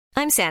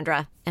I'm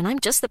Sandra, and I'm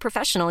just the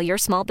professional your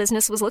small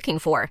business was looking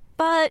for.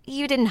 But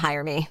you didn't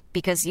hire me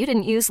because you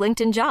didn't use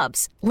LinkedIn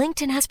Jobs.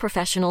 LinkedIn has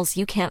professionals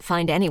you can't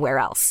find anywhere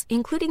else,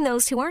 including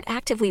those who aren't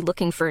actively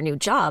looking for a new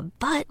job,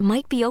 but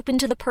might be open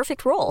to the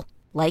perfect role,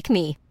 like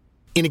me.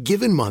 In a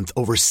given month,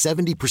 over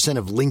 70%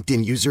 of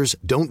LinkedIn users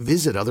don't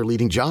visit other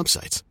leading job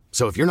sites.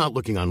 So if you're not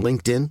looking on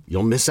LinkedIn,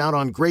 you'll miss out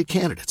on great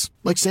candidates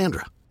like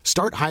Sandra.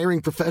 Start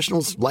hiring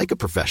professionals like a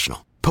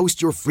professional.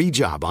 Post your free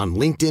job on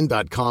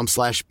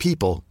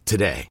linkedin.com/people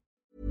today.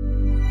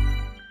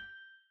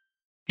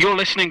 You're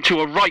listening to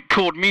a Right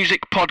Chord Music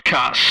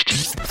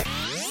podcast.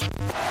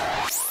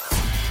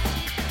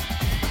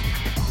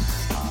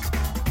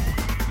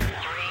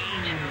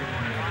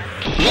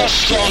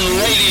 Lost on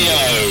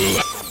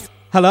Radio.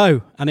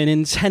 Hello, and an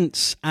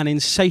intense and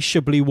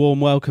insatiably warm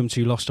welcome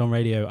to Lost on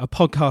Radio, a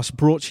podcast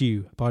brought to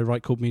you by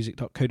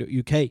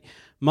rightchordmusic.co.uk.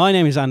 My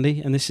name is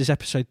Andy, and this is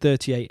episode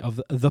 38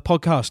 of the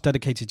podcast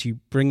dedicated to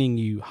bringing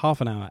you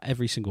half an hour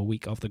every single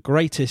week of the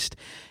greatest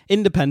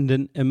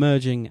independent,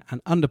 emerging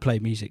and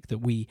underplayed music that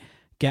we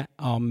get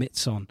our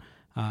mitts on.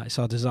 It's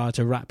our desire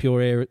to wrap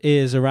your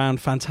ears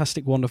around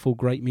fantastic, wonderful,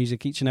 great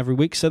music each and every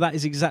week. So that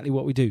is exactly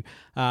what we do.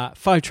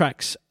 5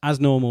 tracks as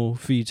normal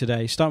for you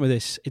today. Start with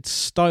this. It's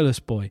Stylus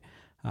Boy,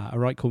 a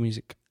Right Chord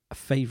Music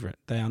favourite.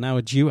 They are now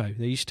a duo.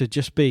 They used to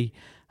just be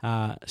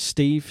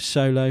Steve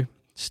solo,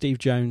 Steve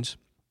Jones.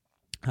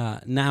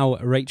 Now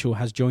Rachel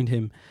has joined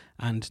him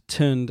and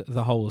turned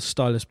the whole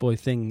Stylus Boy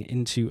thing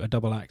into a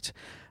double act.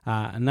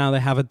 And now they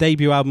have a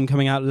debut album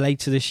coming out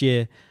later this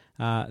year.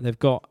 They've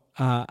got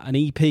an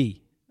EP,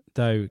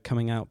 though,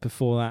 coming out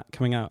before that,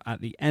 coming out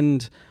at the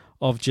end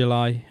of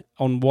July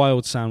on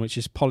Wild Sound, which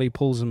is Polly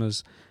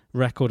Pulsimer's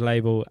record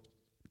label.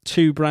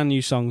 2 brand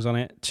new songs on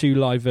it, 2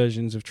 live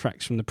versions of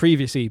tracks from the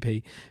previous EP.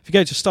 If you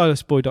go to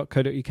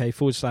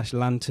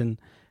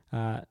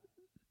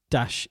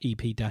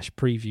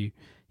stylusboy.co.uk/lantern-EP-preview,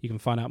 you can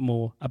find out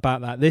more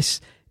about that. This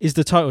is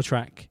the title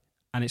track,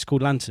 and it's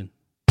called Lantern.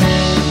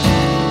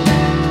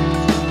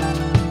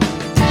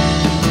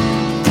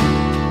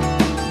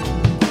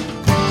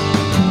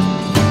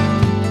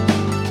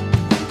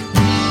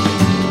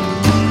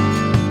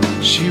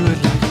 She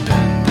would like a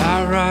pen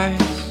that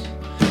writes.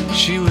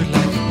 She would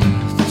like a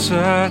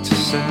letter to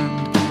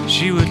send.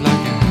 She would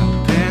like a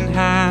helping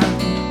hand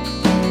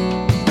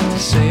to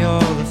say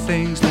all the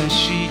things that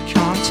she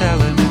can't tell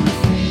him in the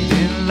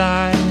fading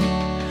light,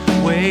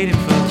 waiting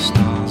for the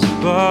stars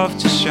above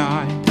to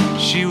shine.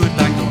 She would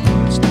like the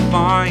words to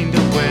find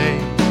a way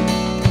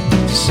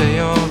to say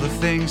all the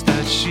things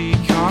that she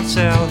can't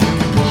tell him.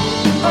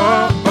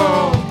 Oh,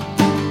 oh,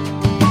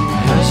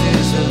 hers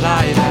is a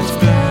light that's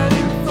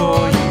burning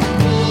for you.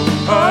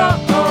 Oh,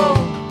 oh,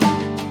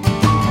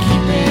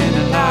 keeping a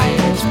light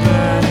that's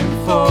burning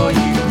for you.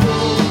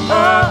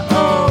 Oh,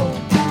 oh,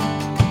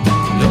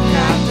 look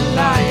at the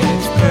light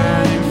that's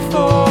burning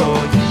for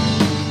you.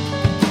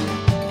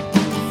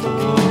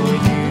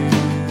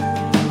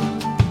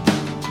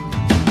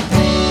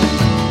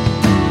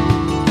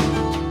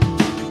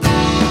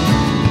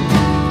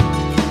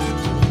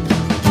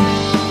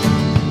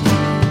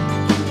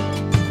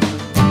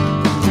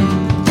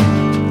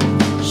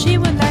 She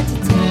would like to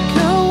take a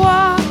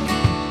walk.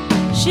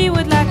 She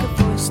would like a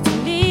voice to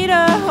lead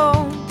her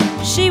home.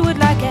 She would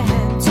like a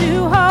hand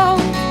to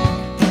hold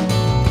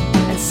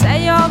and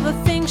say all the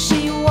things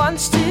she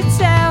wants to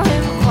tell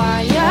him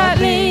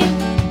quietly,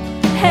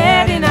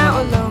 heading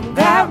out along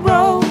that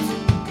road,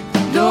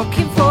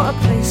 looking for a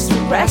place to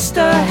rest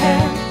her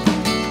head,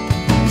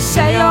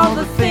 say all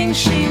the things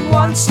she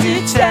wants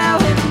to tell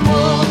him.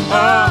 Oh,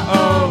 oh,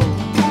 oh,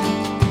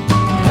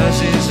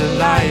 hers is a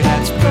light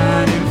that's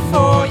burning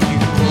for you.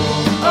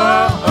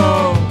 Oh,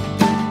 oh,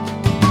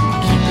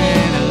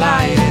 keeping a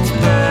light that's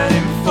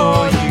burning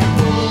for you.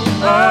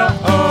 Oh,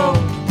 oh,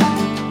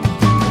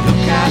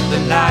 look at the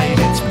light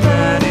that's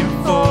burning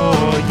for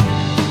you.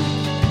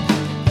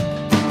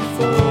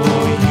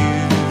 For you.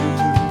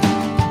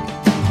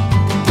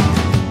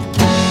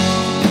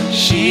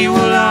 She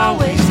will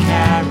always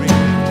carry.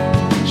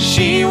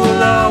 She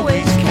will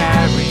always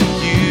carry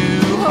you.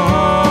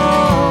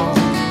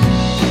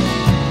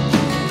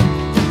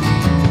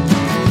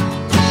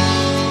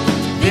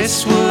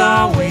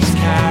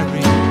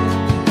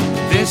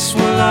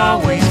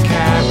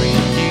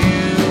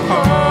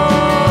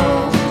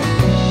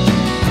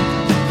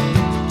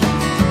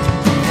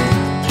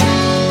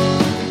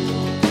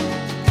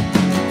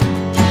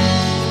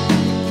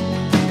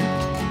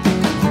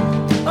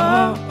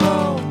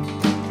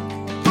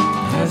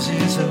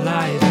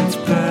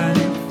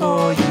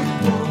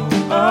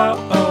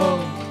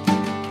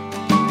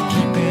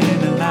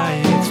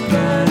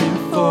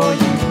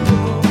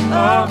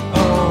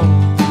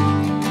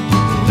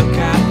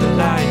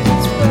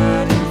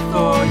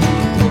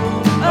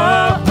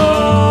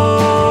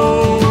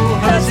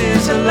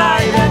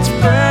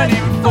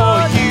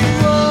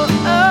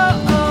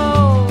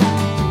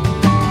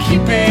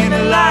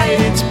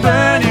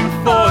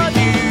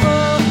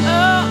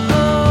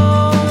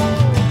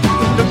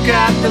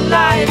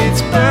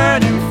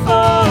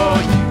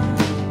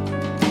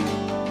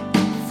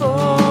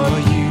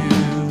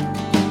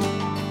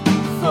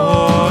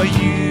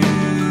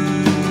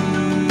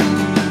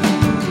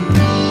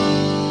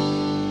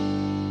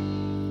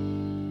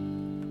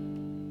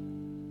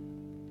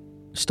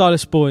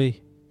 Stylus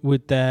Boy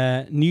with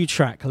their new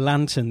track,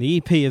 Lantern. The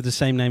EP of the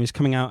same name is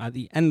coming out at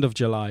the end of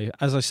July.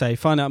 As I say,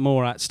 find out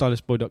more at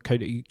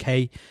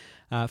stylusboy.co.uk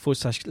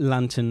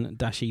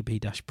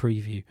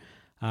 /lantern-EP-preview.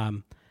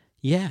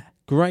 Yeah,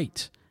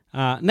 great.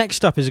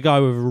 Next up is a guy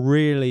with a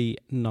really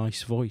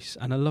nice voice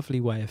and a lovely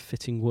way of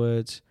fitting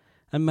words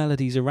and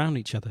melodies around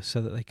each other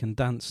so that they can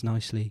dance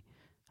nicely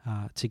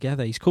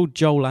together. He's called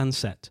Joel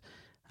Ansett.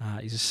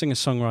 He's a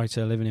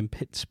singer-songwriter living in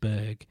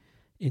Pittsburgh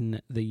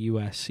in the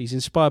US. He's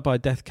inspired by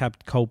Death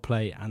Cab,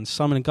 Coldplay and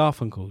Simon &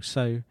 Garfunkel.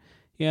 So,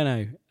 you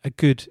know, a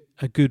good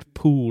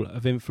pool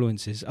of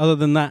influences. Other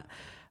than that,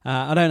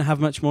 I don't have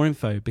much more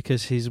info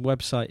because his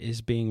website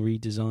is being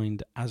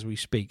redesigned as we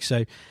speak.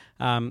 So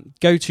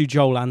go to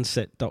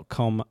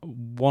joelansett.com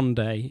one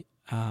day.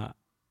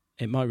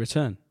 It might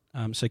return.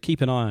 So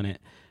keep an eye on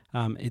it.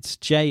 It's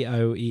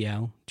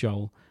Joel,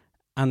 Joel.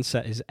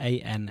 Ansett is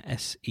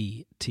Ansett.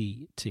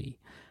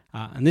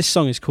 And this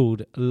song is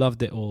called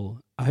Loved It All.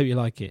 I hope you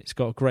like it. It's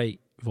got a great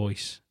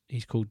voice.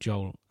 He's called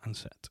Joel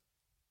Ansett.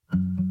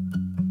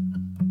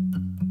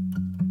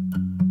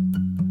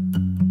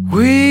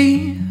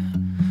 We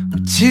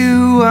were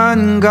two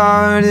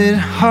unguarded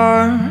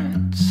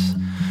hearts,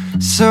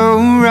 so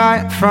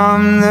right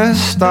from the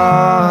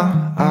start,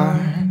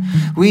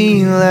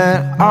 we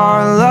let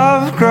our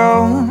love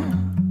grow.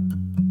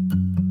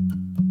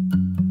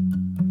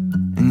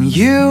 And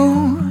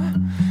you,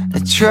 a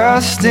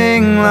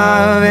trusting,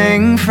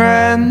 loving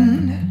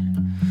friend,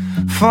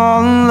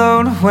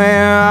 followed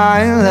where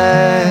I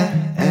led,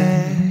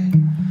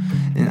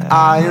 and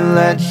I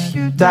let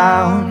you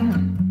down.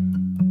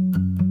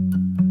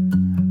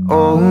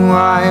 Oh,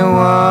 I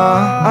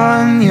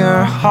won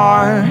your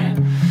heart,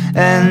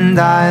 and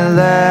I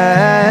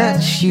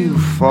let you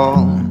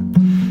fall,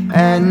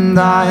 and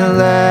I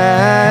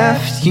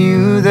left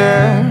you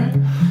there,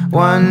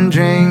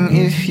 wondering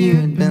if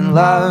you'd been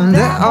loved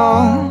at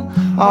all.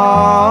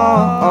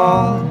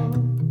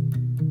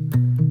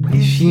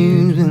 If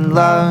you'd been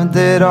loved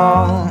at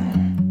all.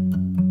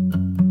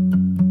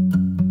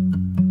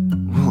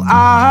 Well,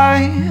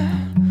 I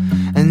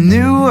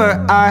knew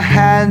what I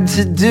had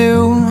to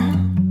do.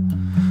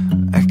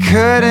 I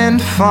couldn't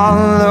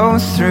follow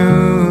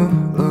through.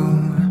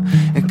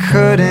 I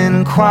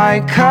couldn't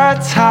quite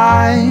cut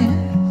ties.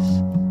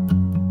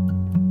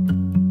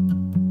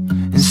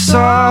 And so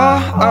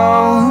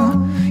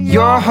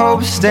your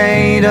hope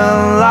stayed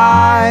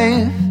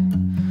alive,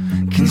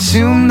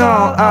 consumed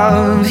all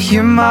of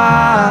your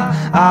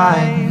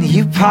mind.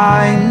 You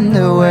pined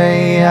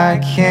away. I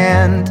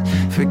can't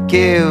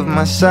forgive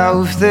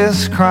myself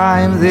this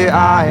crime that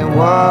I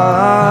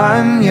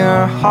won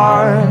your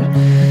heart,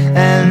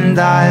 and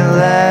I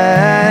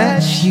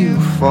let you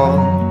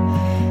fall,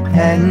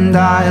 and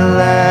I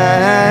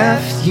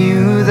left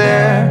you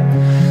there,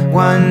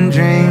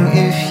 wondering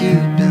if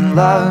you'd been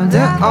loved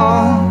at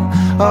all.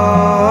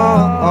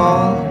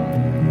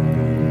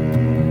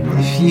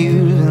 If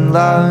you'd been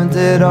loved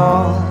at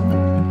all.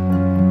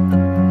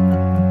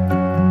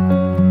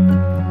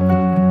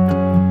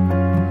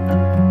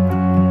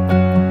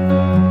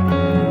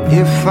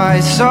 If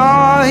I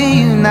saw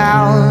you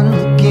now,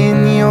 look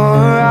in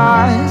your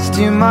eyes,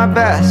 do my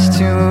best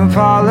to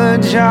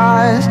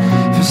apologize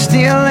for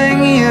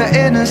stealing your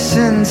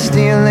innocence,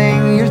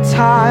 stealing your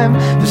time,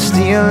 for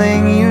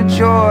stealing your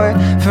joy,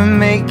 for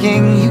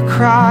making you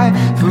cry,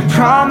 for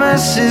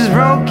promises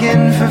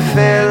broken, for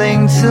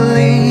failing to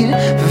lead,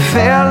 for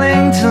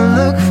failing to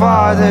look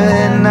farther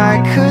than I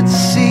could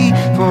see,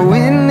 for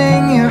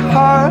winning your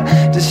heart,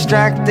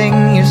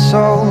 distracting your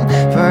soul,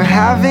 for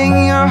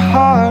having your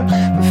heart,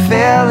 for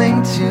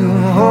failing to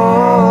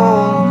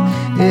hold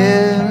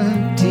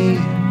it deep.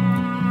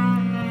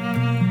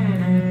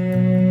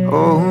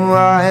 Oh,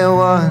 I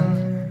won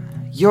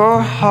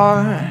your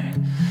heart,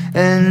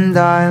 and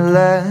I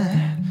let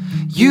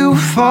you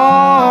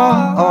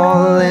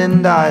fall,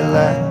 and I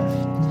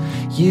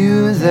left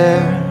you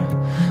there,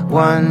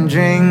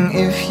 wondering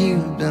if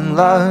you'd been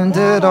loved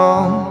at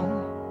all.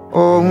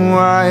 Oh,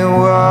 I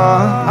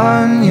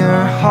won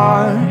your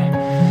heart,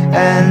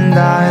 and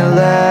I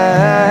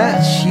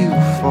let you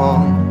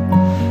fall,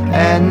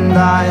 and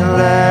I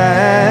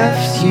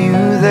left you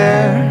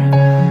there,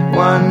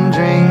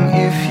 wondering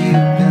if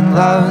you'd been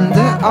loved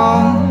at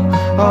all.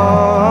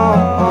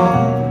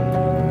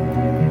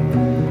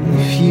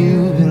 If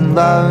you've been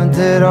loved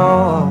at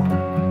all.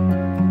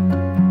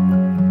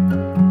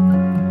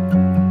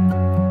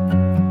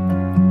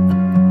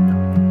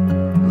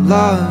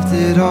 Loved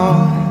it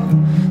all,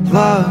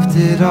 loved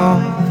it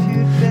all,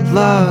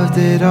 loved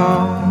it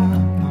all.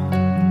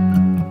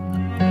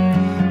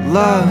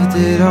 Loved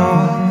it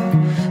all,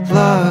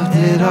 loved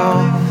it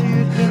all,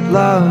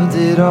 loved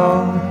it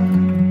all.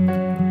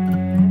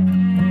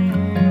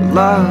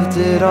 Loved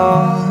it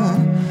all,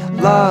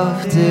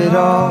 loved it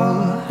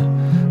all,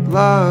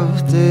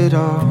 loved it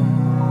all.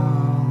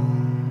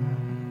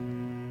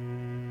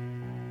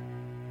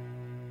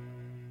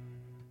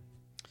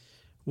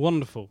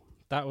 Wonderful.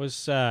 That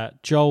was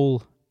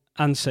Joel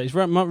Ansett. It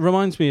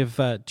reminds me of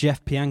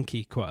Jeff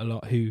Bianchi quite a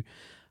lot, who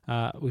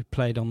we've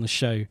played on the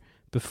show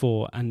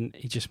before, and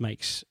he just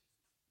makes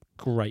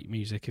great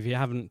music. If you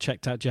haven't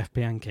checked out Jeff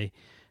Bianchi,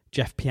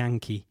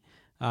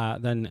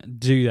 then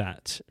do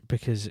that,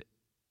 because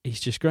he's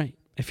just great.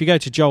 If you go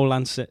to Joel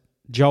Lancet,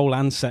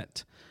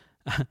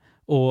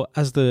 or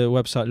as the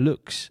website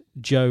looks,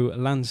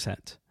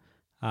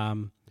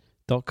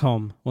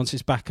 joelancet.com. Once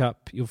it's back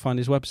up, you'll find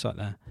his website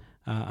there.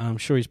 And I'm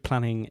sure he's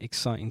planning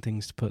exciting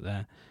things to put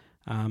there.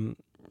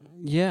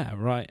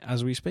 Right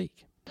as we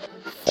speak.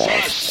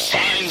 First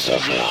Signs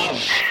of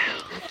Love.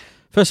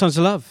 First Signs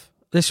of Love.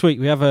 This week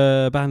we have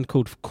a band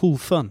called Cool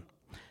Fun,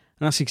 and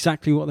that's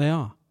exactly what they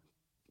are.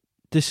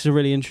 This is a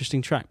really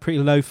interesting track, pretty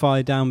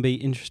lo-fi,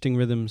 downbeat, interesting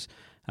rhythms.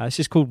 This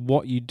is called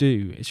What You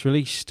Do. It's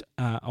released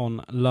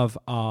on Love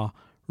R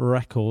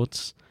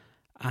Records,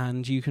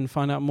 and you can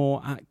find out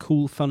more at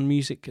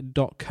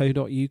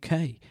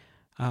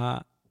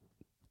coolfunmusic.co.uk.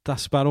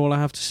 That's about all I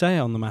have to say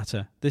on the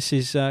matter. This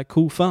is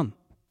Cool Fun.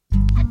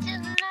 I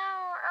didn't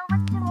know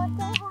what you were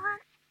doing.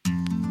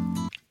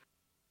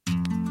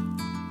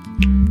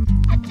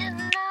 I didn't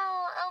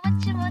know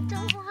what you were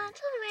doing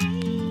to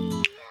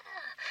me,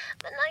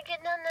 but now you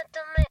done it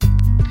to me.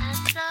 I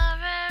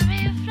saw a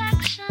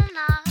reflection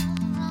of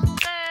a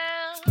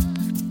girl,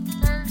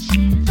 and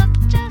she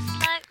looked just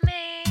like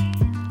me,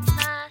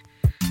 but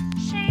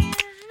she's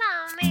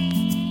not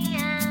me,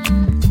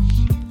 and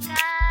she's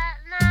got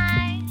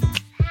nice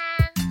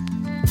hands,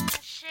 and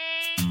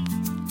she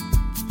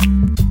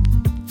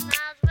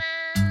smiles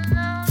when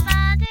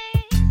nobody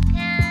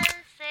can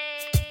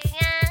see.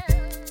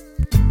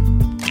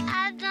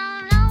 I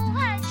don't know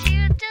what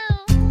you do,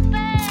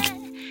 but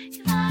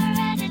you've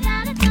already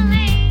done it to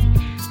me.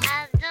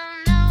 I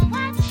don't know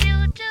what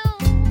you do,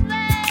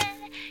 but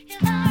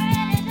you've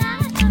already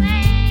done it to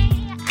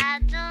me. I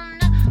don't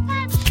know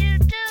what you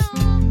do,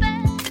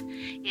 but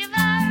you've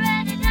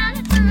already done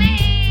it to me.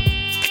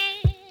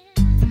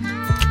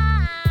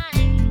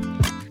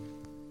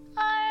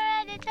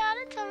 Already done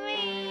it to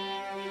me.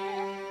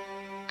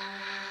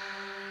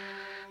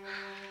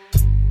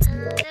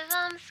 And if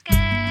I'm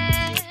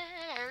scared,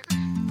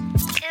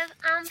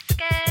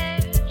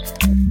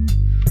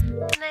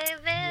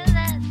 maybe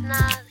that's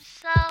not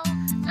so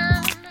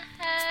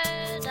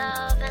unheard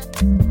of.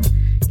 And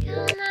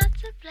you're not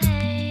to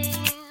blame.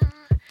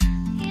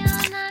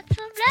 You're not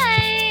to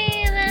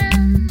blame.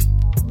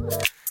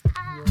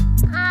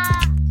 And I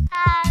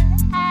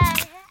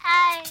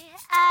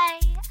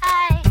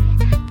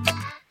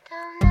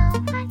don't know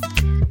what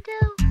you do,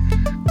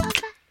 but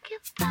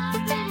you've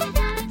already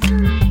done it to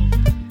me.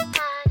 I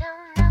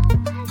don't know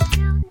what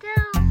you do,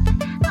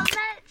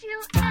 but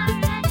you've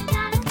already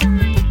done it to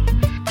me.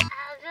 I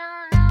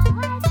don't know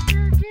what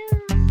you do,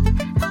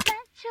 but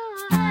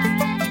you've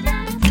already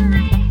done it to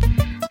me.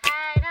 I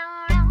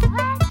don't know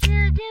what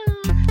you do,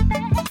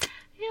 but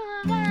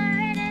you've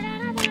already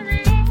done it to me.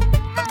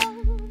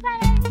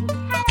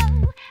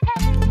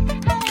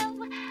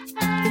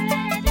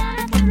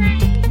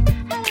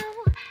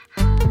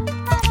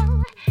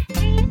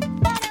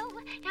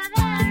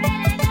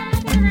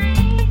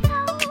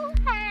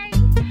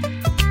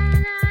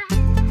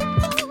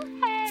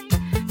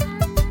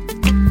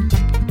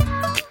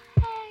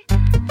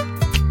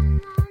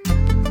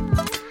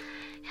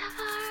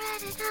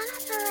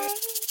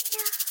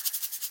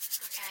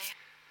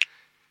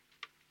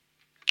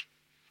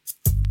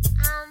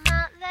 I'm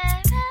not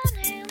there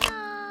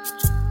anymore.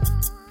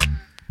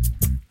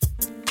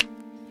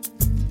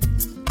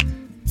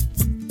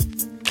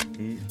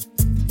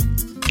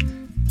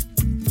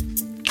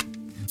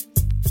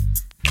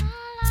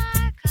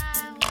 Like I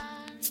was before.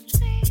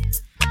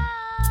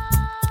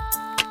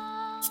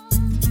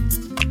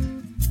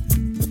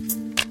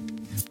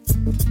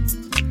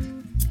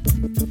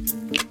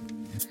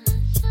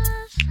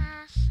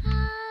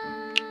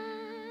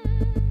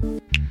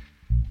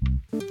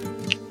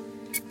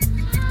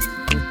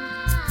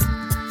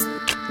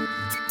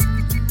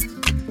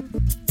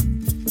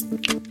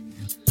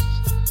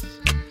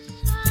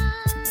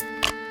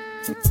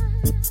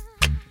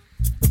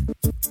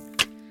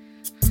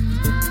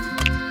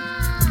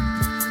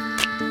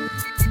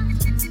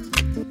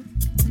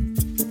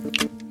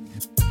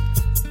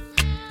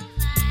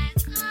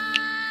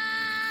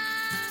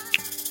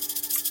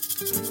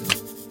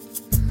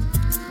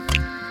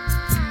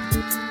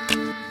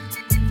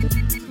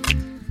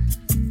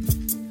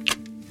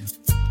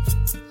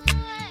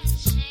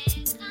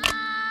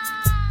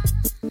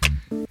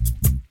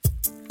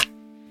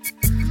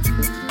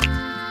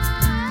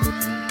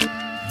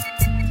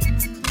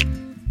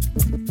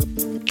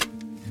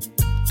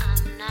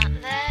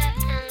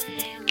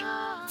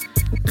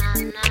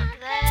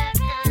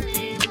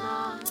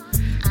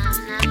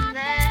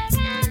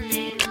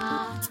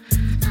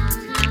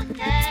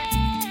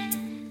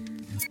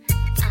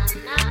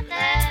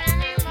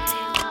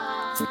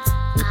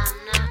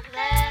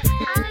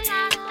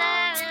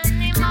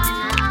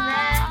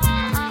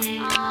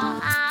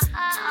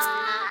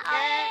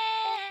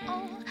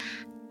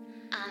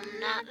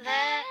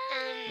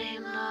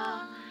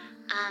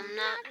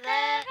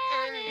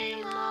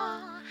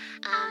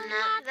 I'm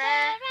not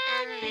there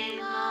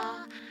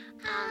anymore.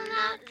 I'm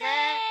not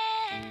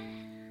there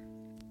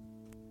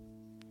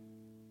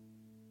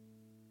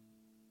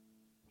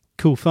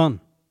Cool Fun.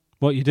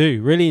 What you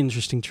do. Really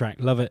interesting track.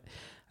 Love it.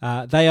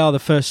 They are the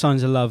First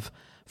Signs of Love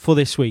for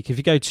this week. If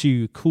you go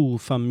to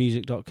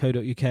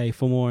coolfunmusic.co.uk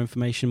for more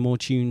information, more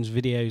tunes,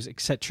 videos,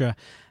 etc.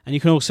 And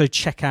you can also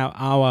check out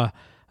our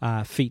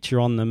feature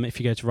on them. If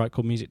you go to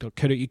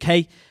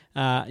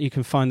rightchordmusic.co.uk, you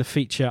can find the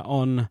feature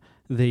on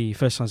the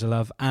First Signs of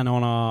Love and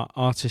on our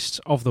Artists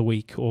of the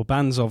Week or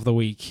Bands of the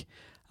Week.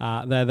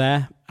 They're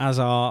there, as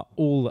are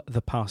all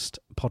the past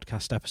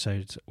podcast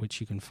episodes,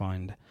 which you can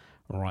find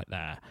right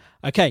there.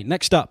 Okay,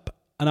 next up,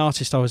 an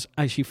artist I was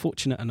actually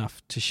fortunate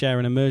enough to share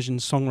an immersion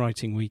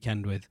songwriting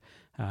weekend with,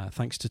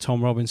 thanks to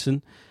Tom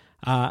Robinson.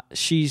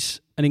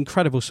 She's an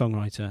incredible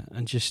songwriter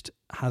and just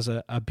has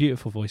a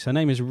beautiful voice. Her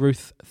name is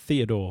Ruth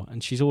Theodore,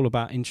 and she's all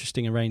about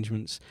interesting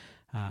arrangements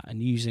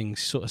and using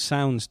sort of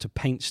sounds to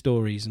paint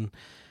stories. And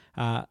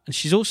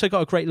she's also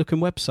got a great looking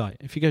website.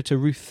 If you go to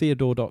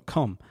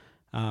ruththeodore.com,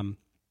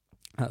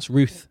 that's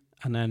Ruth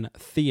and then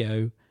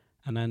Theo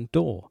and then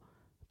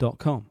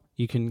door.com.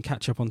 You can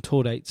catch up on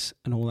tour dates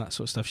and all that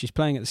sort of stuff. She's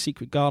playing at the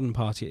Secret Garden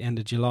Party at the end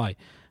of July,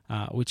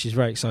 which is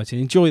very exciting.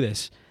 Enjoy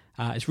this.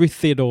 It's Ruth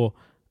Theodore,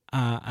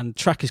 and the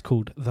track is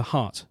called The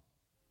Heart.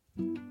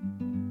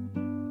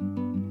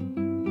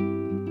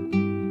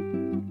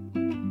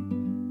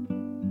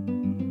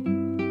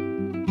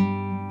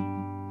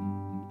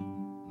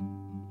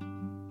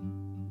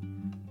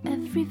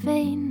 Every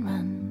vein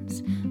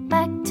runs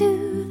back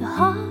to the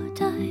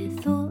heart. I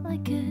thought I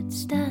could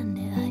stand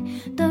it. I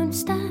don't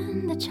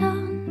stand a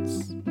chance.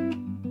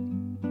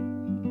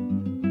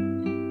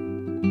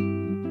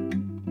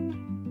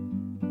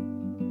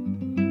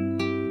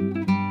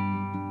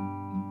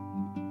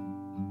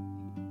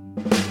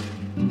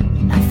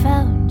 I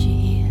found you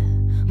here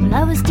while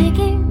I was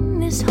digging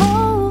this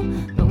hole,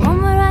 the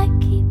one where I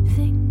keep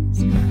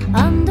things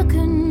under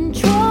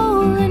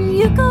control. And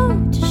you go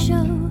to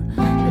show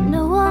that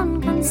no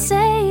one can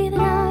say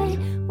that I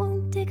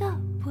won't dig up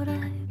what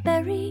I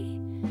bury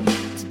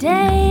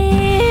today.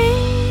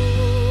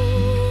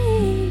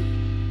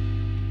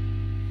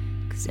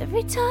 'Cause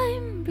every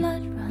time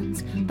blood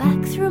runs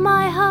back through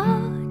my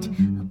heart,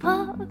 a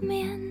part of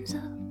me ends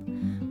up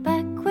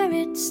back where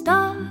it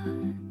starts.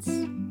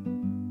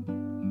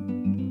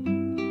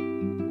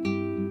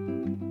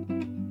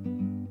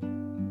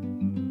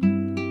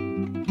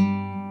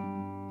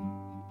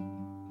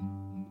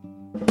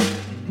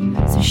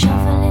 So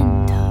shovel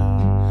in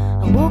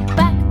tow, I walk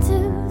back to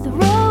the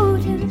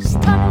road whose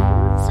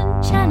tunnels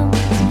and channels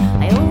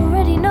I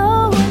already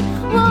know.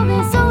 And well,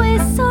 there's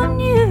always some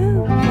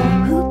new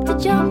hoop to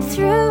jump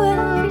through.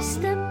 Every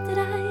step that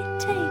I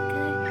take,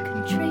 I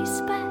can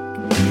trace back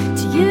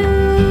to you,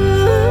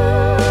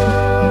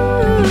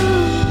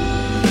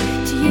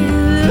 to you.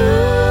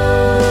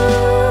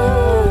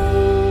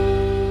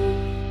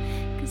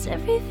 'Cause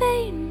every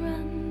vein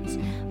runs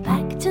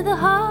back to the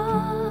heart.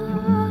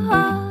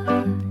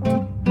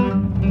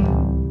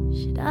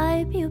 Should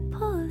I be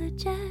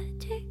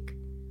apologetic,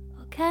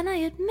 or can I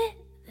admit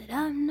that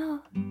I'm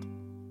not?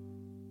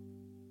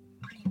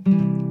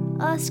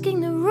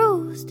 Asking the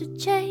rules to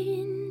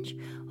change,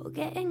 or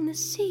getting the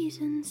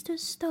seasons to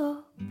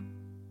stop.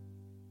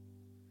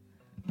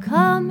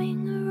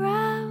 Coming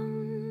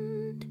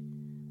around,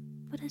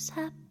 but as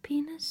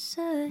happiness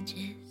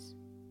surges,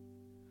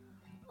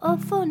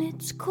 off on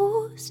its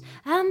course,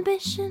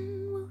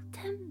 ambition will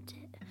tempt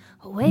it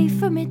away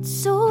from its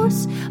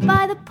source,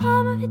 by the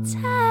palm of its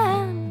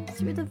hand,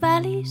 through the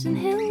valleys and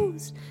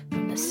hills,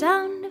 from the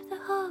sound of the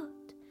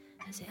heart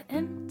as it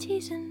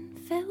empties and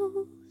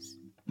fills.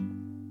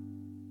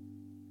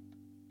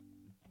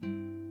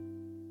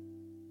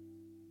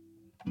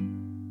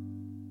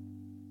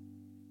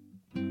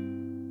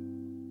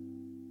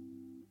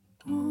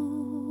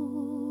 Ooh,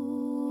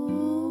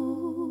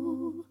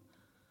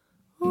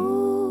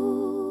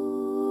 ooh.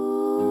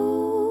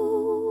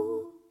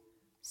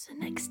 So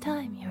next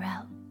time you're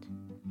out,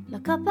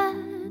 look up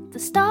at the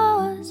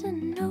stars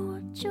and know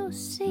what you're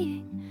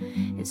seeing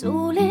is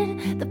all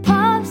in the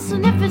past.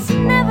 And if it's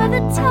never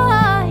the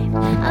time,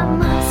 I'm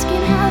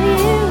asking how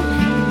you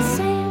can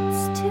say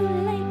it's too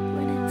late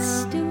when it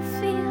still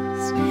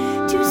feels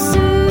too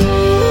soon.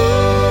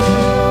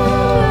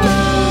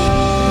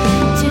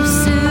 Too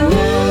soon.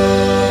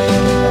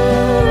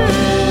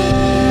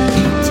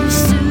 Too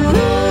soon.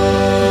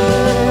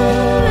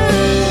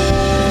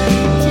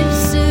 Too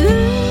soon.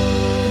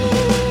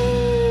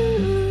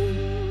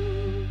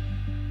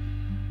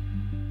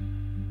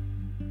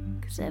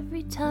 'Cause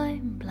every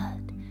time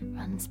blood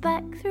runs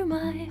back through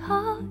my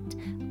heart, a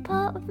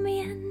part of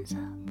me ends up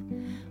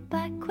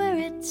back where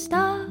it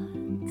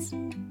starts.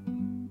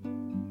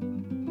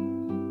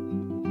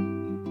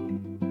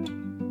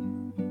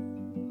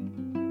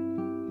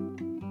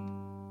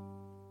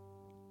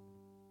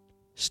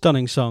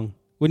 Stunning song.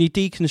 When you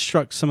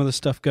deconstruct some of the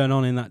stuff going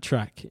on in that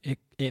track,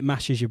 it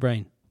mashes your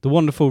brain. The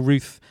wonderful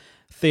Ruth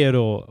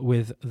Theodore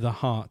with The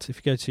Heart. If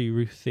you go to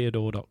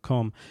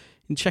ruththeodore.com, you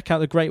can check out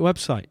the great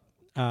website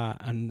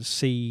and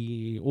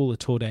see all the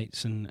tour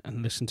dates and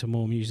listen to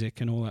more music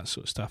and all that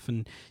sort of stuff.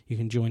 And you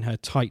can join her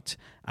tight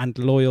and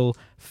loyal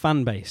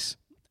fan base,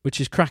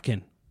 which is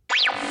cracking.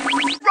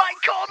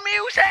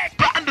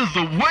 Band of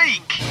the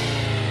Week.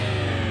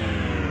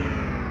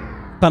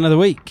 Band of the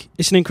Week.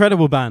 It's an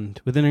incredible band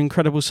with an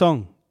incredible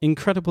song.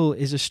 Incredible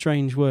is a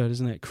strange word,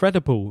 isn't it?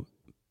 Credible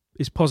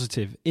is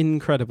positive.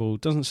 Incredible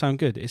doesn't sound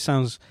good. It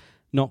sounds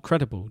not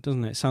credible,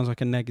 doesn't it? It sounds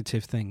like a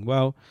negative thing.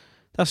 Well,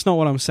 that's not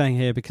what I'm saying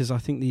here, because I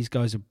think these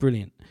guys are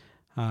brilliant.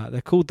 They're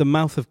called The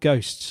Mouth of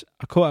Ghosts.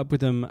 I caught up with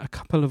them a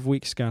couple of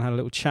weeks ago and had a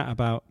little chat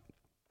about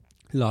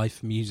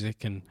life,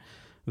 music and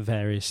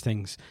various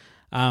things.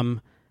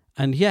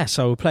 And yes,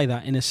 I will play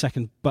that in a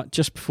second. But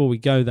just before we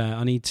go there,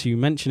 I need to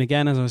mention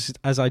again,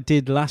 as I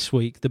did last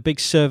week, the big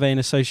survey in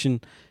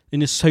association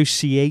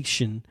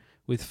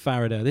with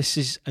Farada. This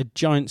is a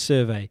giant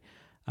survey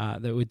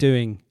that we're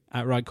doing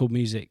at Right Chord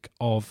Music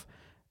of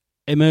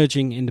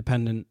emerging,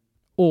 independent,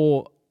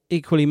 or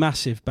equally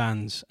massive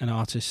bands and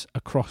artists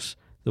across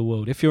the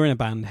world. If you're in a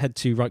band, head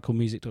to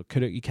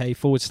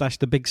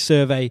rightchordmusic.co.uk/the big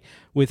survey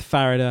with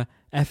Farada,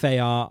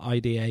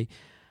 Farida,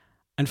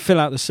 and fill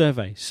out the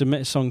survey.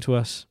 Submit a song to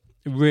us.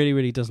 It really,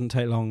 really doesn't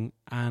take long,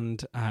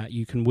 and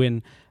you can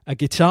win a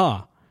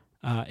guitar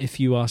if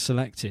you are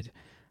selected,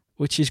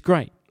 which is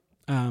great.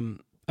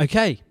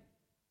 Okay,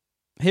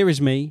 here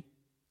is me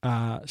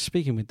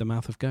speaking with The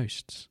Mouth of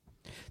Ghosts.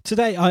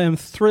 Today I am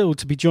thrilled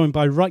to be joined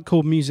by Right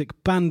Chord Music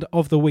Band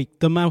of the Week,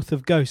 The Mouth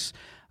of Ghosts.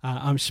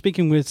 I'm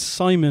speaking with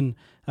Simon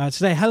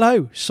today.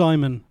 Hello,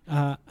 Simon.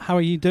 How are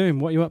you doing?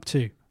 What are you up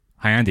to?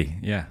 Hi, Andy.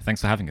 Yeah,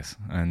 thanks for having us.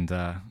 And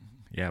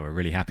yeah, we're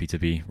really happy to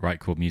be Right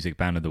Chord Music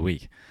Band of the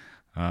Week.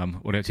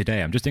 What up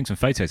today? I'm just doing some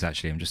photos,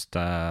 actually.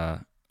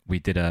 We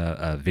did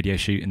a video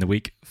shoot in the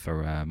week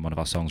for one of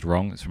our songs,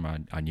 Wrong. It's from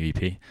our new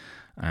EP.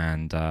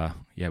 And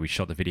yeah, we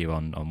shot the video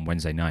on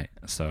Wednesday night.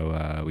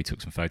 So we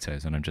took some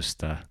photos, and I'm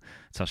just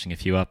touching a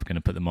few up. Going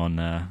to put them on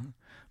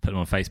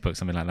Facebook,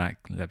 something like that.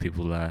 Let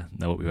people know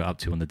what we were up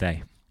to on the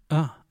day.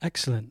 Ah,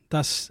 excellent.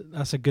 That's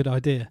a good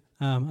idea.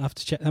 I have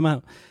to check them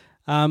out.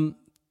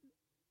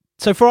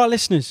 So for our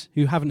listeners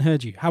who haven't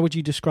heard you, how would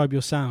you describe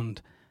your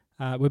sound?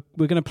 We're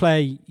going to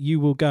play You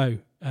Will Go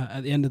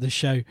at the end of the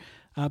show.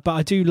 But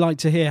I do like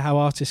to hear how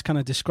artists kind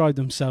of describe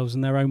themselves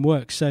and their own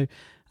work. So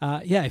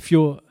yeah, if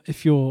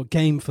you're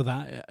game for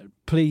that,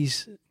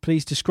 please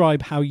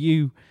describe how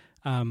you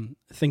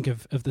think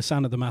of the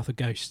sound of The Mouth of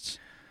Ghosts.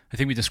 I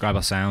think we describe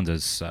our sound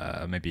as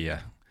maybe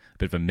a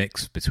bit of a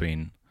mix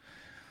between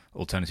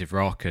alternative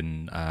rock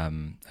and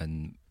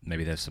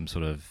maybe there's some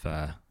sort of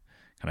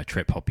kind of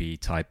trip hoppy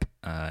type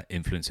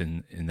influence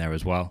in there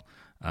as well.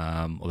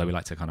 Although we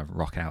like to kind of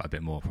rock out a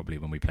bit more probably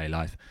when we play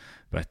live.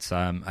 But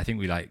I think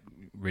we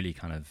really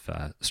kind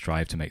of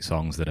strive to make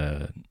songs that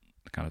are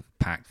kind of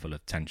packed full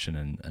of tension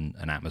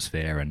and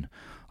atmosphere, and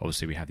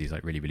obviously we have these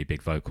really really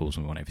big vocals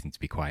and we want everything to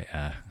be quite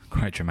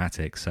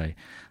dramatic. So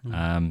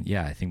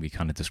yeah, I think we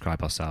kind of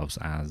describe ourselves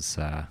as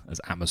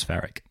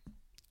atmospheric.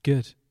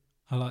 Good,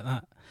 I like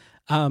that.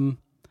 And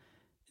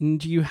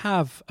you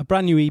have a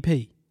brand new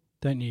EP,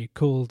 don't you,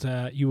 called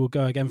You Will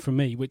Go Again From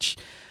Me, which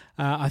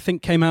I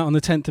think came out on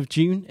the 10th of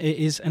June. It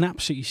is an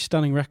absolutely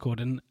stunning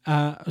record, and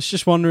I was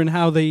just wondering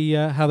how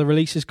the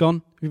release has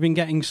gone. We've been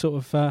getting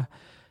sort of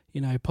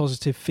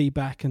positive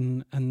feedback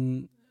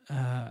and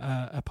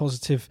a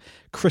positive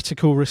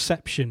critical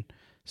reception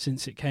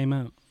since it came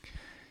out.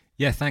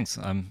 Yeah, thanks.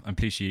 I'm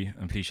pleased you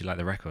like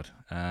the record.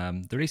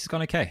 The release has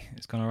gone okay.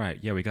 It's gone all right.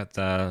 Yeah, we got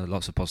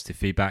lots of positive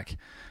feedback.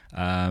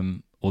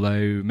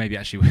 Although maybe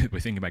actually we're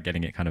thinking about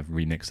getting it kind of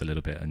remixed a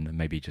little bit, and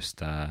maybe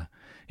just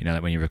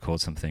like when you record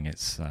something,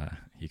 it's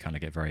you kind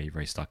of get very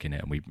very stuck in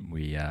it, and we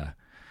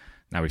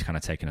now we've kind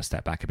of taken a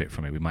step back a bit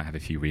from it. We might have a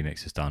few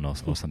remixes done or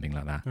something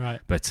like that. Right.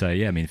 But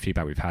yeah, I mean, the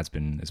feedback we've had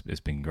has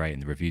been great,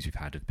 and the reviews we've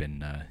had have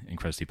been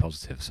incredibly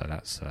positive. So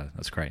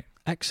that's great.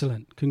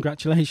 Excellent.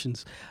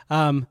 Congratulations.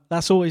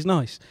 That's always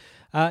nice.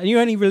 You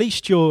only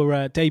released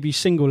your debut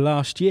single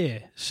last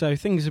year, so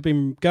things have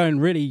been going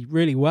really,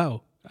 really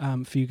well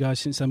for you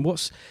guys since then.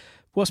 What's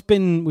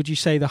been, would you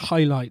say, the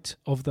highlight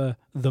of the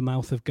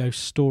Mouth of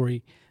Ghosts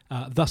story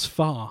thus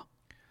far?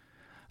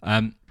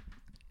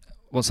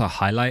 What's our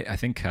highlight? I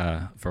think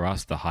for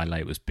us, the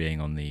highlight was being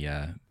on the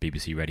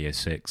BBC Radio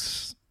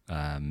 6,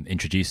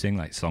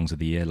 introducing songs of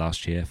the year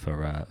last year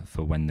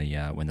for When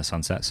the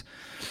Sun Sets,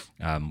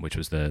 which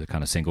was the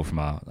kind of single from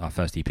our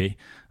first EP,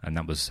 and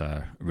that was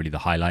really the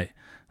highlight,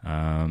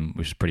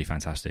 which was pretty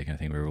fantastic. I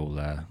think we were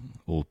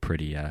all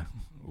pretty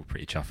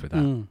chuffed with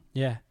that.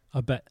 Yeah, I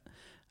bet.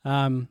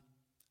 And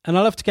I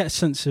love to get a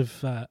sense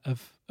of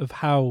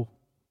how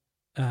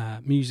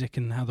music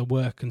and how the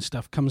work and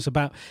stuff comes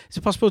about. Is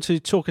it possible to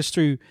talk us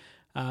through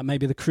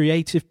maybe the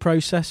creative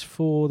process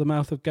for The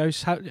Mouth of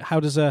Ghosts? How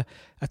does a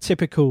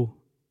typical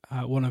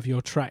one of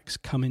your tracks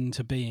come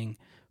into being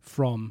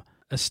from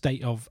a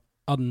state of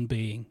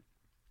unbeing?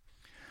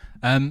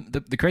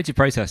 The creative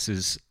process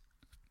is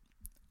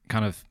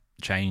kind of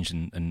changed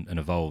and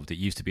evolved. It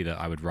used to be that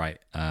I would write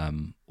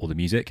all the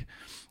music,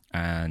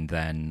 and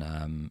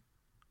then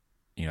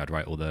I'd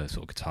write all the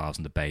sort of guitars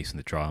and the bass and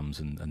the drums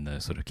and the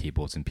sort of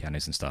keyboards and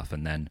pianos and stuff,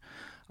 and then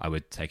I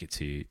would take it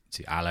to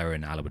Alla,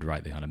 and Alla would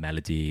write the kind of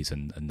melodies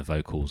and the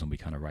vocals, and we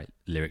kind of write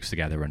lyrics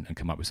together and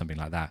come up with something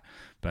like that.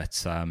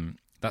 But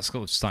that's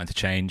sort of starting to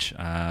change.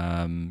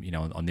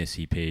 On this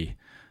EP,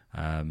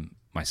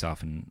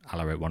 myself and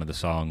Alla wrote one of the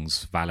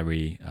songs.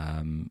 Valerie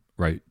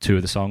wrote two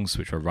of the songs,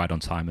 which were Right on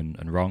Time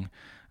and Wrong.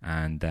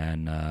 And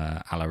then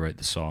Alla wrote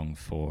the song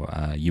for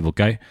You Will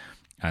Go.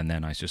 And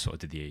then I just sort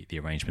of did the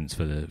arrangements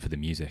for the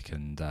music,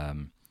 and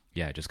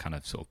just kind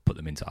of sort of put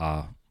them into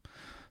our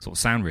sort of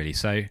sound, really.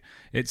 So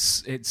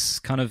it's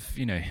kind of,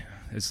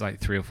 it's like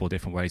 3 or 4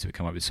 different ways we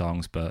come up with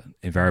songs, but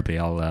invariably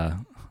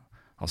I'll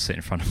sit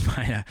in front of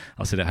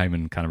I'll sit at home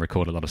and kind of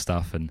record a lot of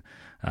stuff, and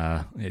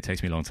it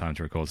takes me a long time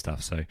to record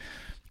stuff. So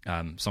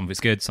some of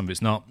it's good, some of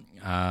it's not,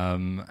 I'll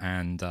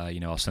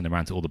send them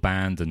around to all the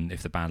band, and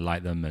if the band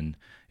like them, and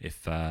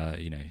if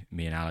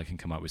me and Alla can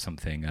come up with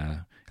something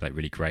like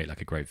really great,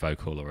 like a great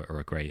vocal or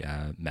a great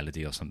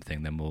melody or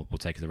something, then we'll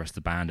take it to the rest of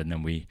the band, and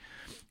then we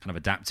kind of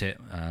adapt it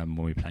when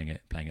we're playing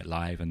it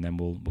live, and then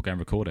we'll go and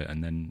record it,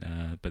 and then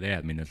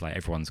there's like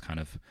everyone's kind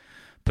of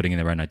putting in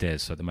their own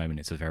ideas. So at the moment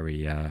it's a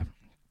very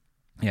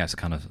it's a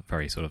kind of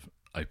very sort of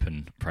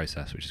open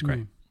process, which is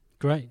great.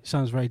 Great,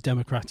 sounds very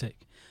democratic.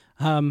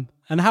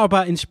 And how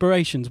about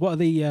inspirations? What are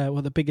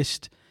the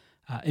biggest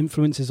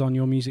influences on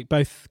your music,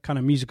 both kind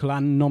of musical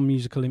and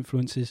non-musical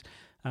influences?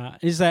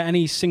 Is there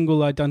any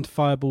single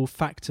identifiable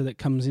factor that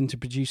comes into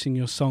producing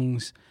your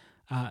songs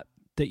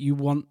that you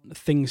want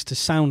things to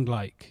sound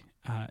like,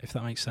 if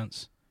that makes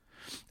sense?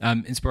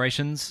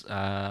 Inspirations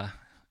on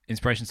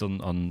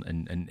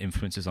and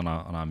influences on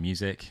our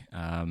music.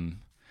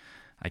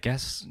 I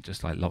guess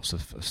just like lots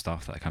of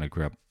stuff that I kind of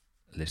grew up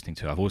listening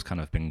to. I've always kind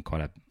of been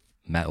quite a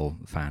metal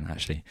fan,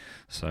 actually,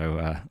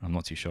 so I'm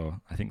not too sure.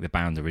 I think the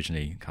band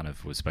originally kind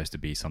of was supposed to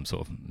be some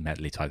sort of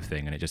metal-y type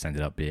thing, and it just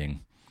ended up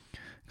being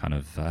kind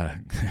of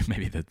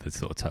maybe the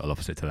sort of total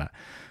opposite to that.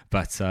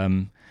 But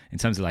in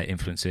terms of like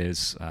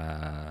influences,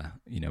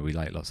 we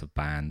like lots of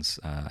bands.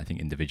 I think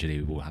individually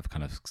we all have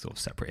kind of sort of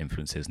separate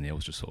influences, and they all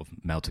just sort of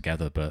meld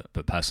together.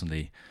 But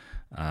personally,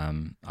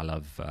 I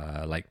love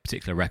like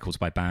particular records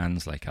by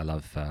bands. Like I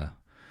love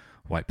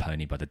White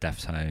Pony by the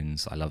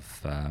Deftones. I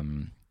love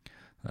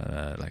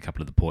like a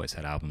couple of the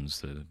Portishead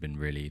albums that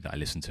I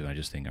listen to and I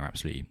just think are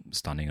absolutely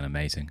stunning and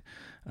amazing.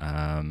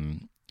 I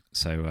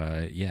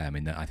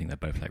think they're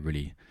both like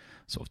really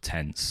sort of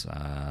tense,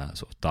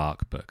 sort of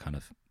dark, but kind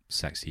of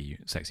sexy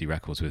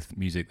records with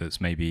music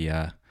that's maybe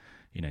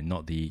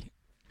not the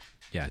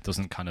it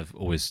doesn't kind of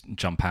always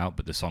jump out,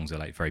 but the songs are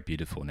like very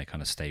beautiful and they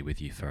kind of stay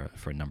with you for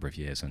a number of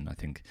years. And I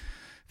think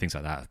things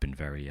like that have been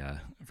very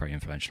very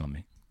influential on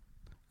me.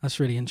 That's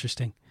really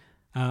interesting.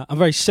 I'm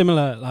very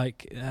similar.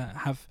 Like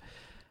have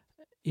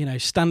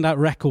standout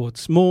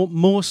records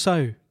more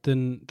so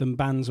than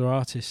bands or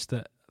artists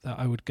that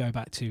I would go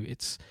back to.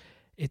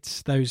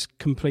 It's those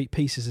complete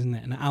pieces, isn't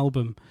it? An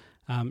album,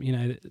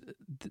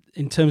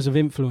 in terms of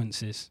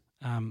influences,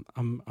 I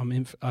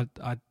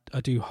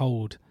do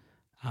hold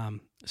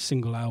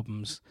single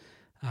albums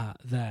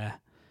there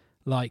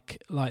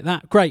like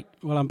that. Great.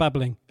 Well, I'm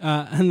babbling,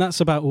 and that's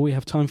about all we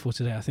have time for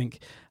today. I think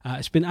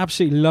it's been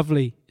absolutely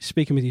lovely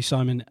speaking with you,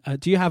 Simon.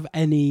 Do you have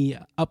any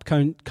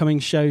upcoming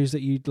shows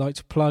that you'd like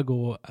to plug,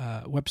 or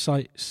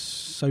websites,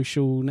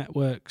 social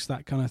networks,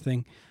 that kind of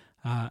thing?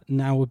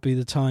 Now would be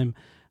the time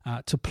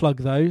to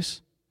plug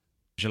those.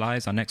 July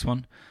is our next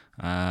one.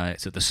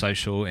 It's at The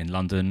Social in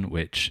London,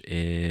 which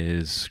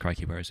is,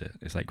 crikey, where is it?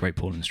 It's like Great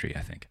Portland Street,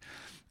 I think.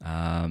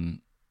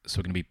 So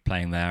we're going to be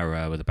playing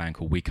there with a band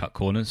called We Cut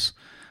Corners.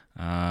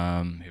 Who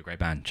are a great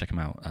band. Check them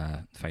out.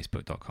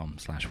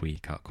 Facebook.com/We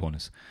Cut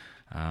Corners.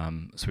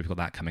 So we've got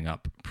that coming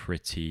up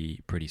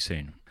pretty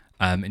soon.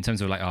 In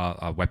terms of like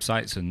our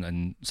websites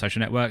and social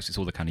networks, it's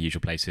all the kind of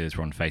usual places.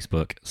 We're on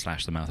Facebook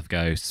 /The Mouth of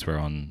Ghosts. We're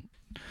on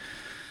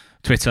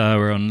Twitter.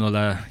 We're on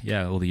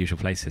all the usual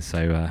places.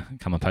 So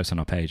come and post on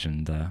our page,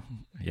 and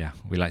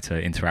we like to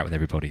interact with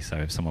everybody. So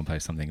if someone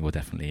posts something, we'll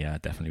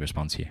definitely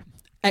respond to you.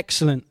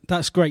 Excellent.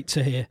 That's great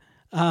to hear.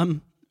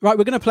 Right,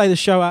 we're going to play the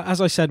show out, as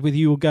I said, with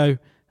You Will Go.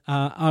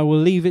 I will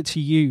leave it to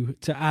you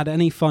to add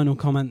any final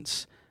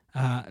comments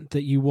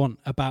that you want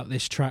about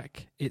this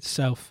track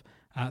itself.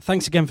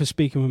 Thanks again for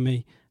speaking with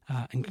me,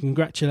 and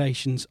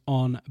congratulations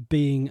on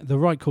being the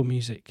Right Chord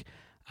Music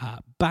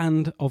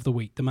Band of the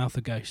Week, The Mouth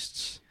of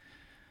Ghosts.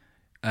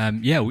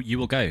 You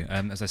Will Go.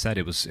 As I said,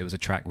 it was a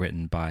track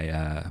written by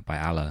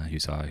Alla,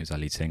 who's our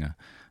lead singer.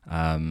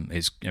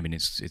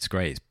 It's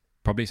great. It's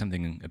probably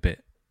something a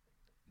bit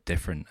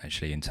different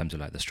actually in terms of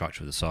like the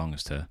structure of the song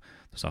as to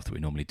the stuff that we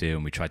normally do,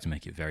 and we tried to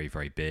make it very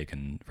very big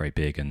and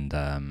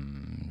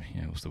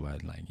what's the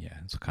word,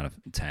 it's kind of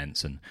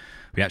tense, and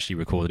we actually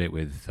recorded it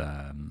with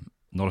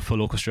not a full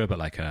orchestra, but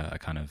like a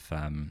kind of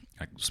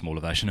like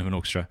smaller version of an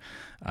orchestra,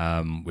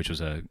 which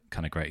was a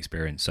kind of great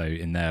experience. So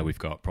in there there's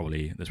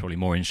probably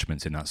more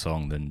instruments in that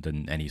song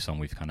than any song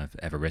we've kind of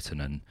ever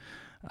written, and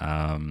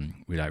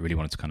we like really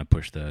wanted to kind of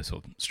push the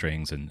sort of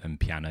strings and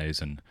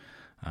pianos, and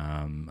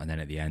then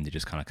at the end it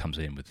just kind of comes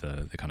in with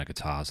the kind of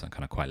guitars and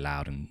kind of quite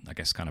loud, and I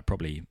guess kind of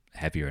probably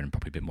heavier and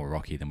probably a bit more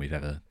rocky than we've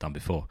ever done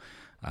before.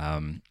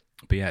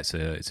 But yeah,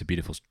 it's a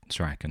beautiful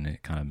track, and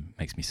it kind of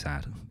makes me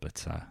sad,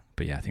 but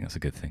yeah, I think that's a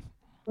good thing.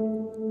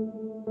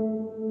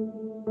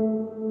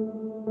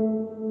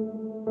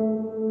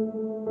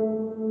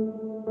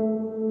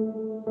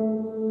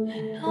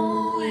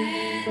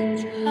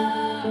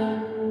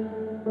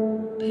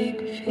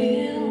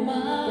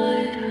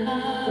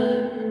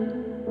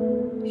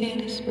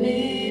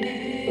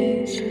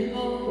 fading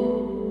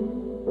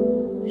slow,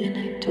 and I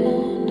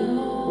don't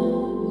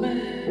know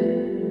where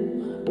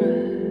my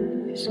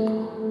breath is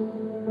gone.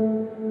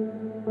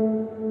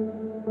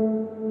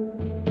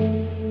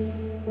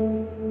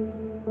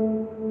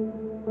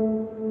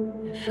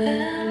 It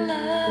fell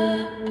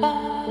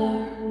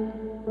apart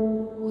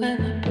when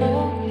I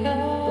broke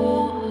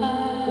your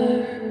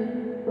heart,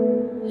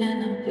 and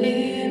I'm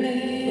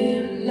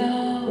feeling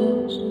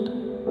lost,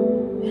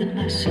 and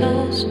my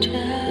soul's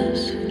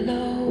just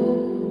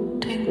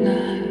floating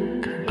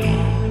like a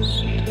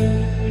ghost.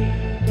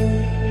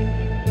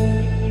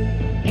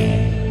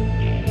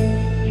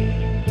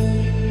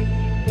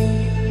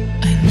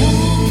 I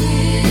know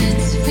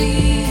it's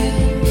real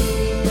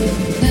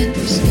that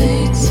we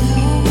stayed so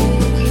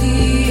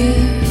clear.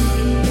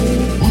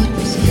 What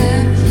was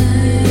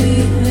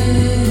happening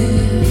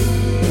there?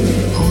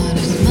 What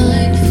is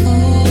mine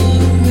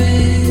forever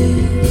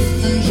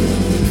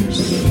yours?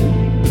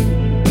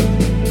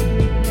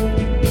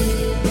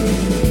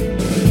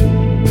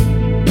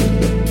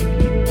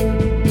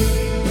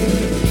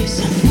 Yes,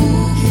 I'm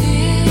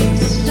moving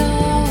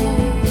slow,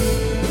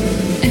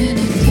 and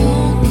I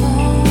don't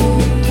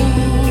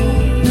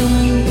know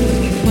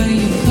where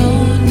you're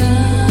gonna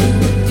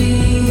be.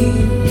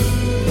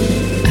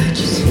 I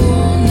just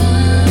wanna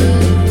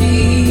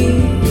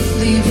believe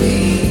we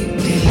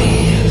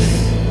believe.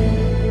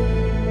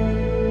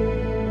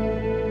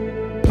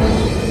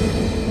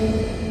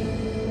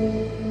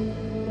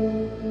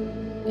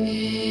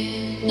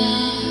 And I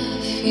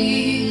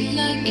feel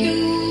like you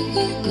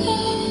will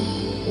come,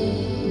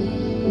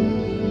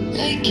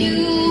 like you